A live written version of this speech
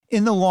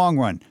In the long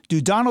run,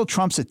 do Donald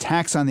Trump's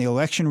attacks on the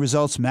election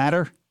results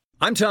matter?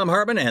 I'm Tom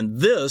Hartman,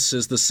 and this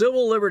is the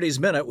Civil Liberties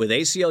Minute with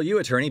ACLU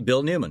attorney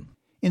Bill Newman.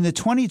 In the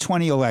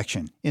 2020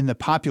 election, in the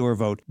popular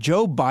vote,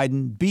 Joe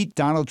Biden beat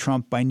Donald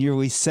Trump by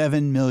nearly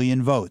 7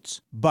 million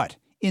votes. But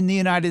in the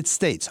United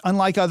States,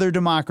 unlike other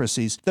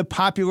democracies, the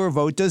popular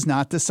vote does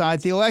not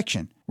decide the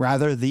election.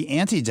 Rather, the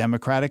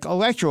anti-democratic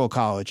Electoral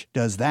College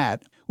does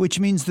that, which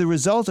means the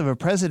result of a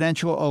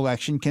presidential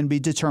election can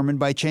be determined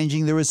by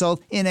changing the result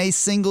in a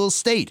single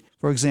state,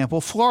 for example,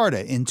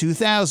 Florida in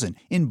 2000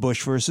 in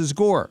Bush versus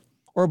Gore,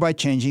 or by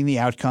changing the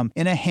outcome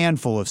in a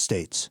handful of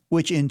states,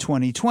 which in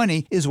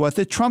 2020 is what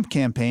the Trump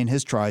campaign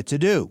has tried to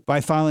do, by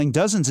filing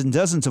dozens and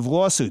dozens of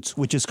lawsuits,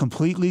 which is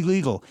completely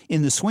legal,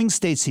 in the swing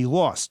states he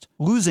lost,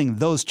 losing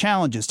those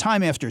challenges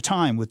time after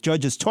time with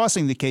judges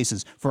tossing the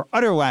cases for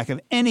utter lack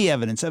of any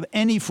evidence of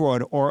any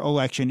fraud or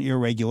election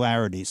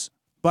irregularities.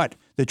 But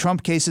the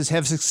Trump cases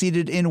have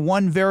succeeded in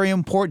one very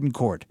important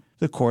court,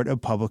 the court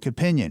of public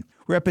opinion.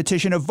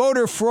 Repetition of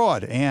voter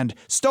fraud and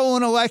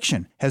stolen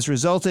election has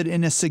resulted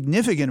in a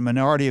significant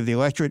minority of the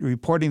electorate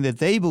reporting that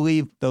they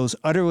believe those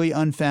utterly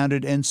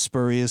unfounded and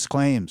spurious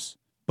claims.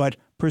 But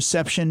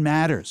perception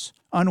matters.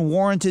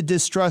 Unwarranted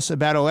distrust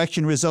about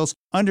election results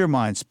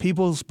undermines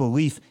people's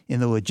belief in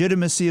the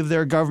legitimacy of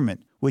their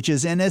government, which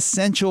is an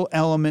essential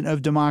element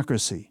of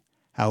democracy.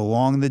 How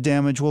long the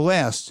damage will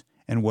last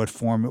and what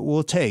form it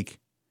will take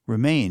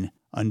remain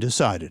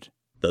undecided.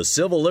 The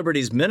Civil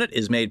Liberties Minute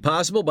is made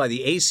possible by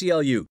the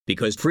ACLU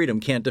because freedom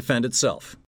can't defend itself.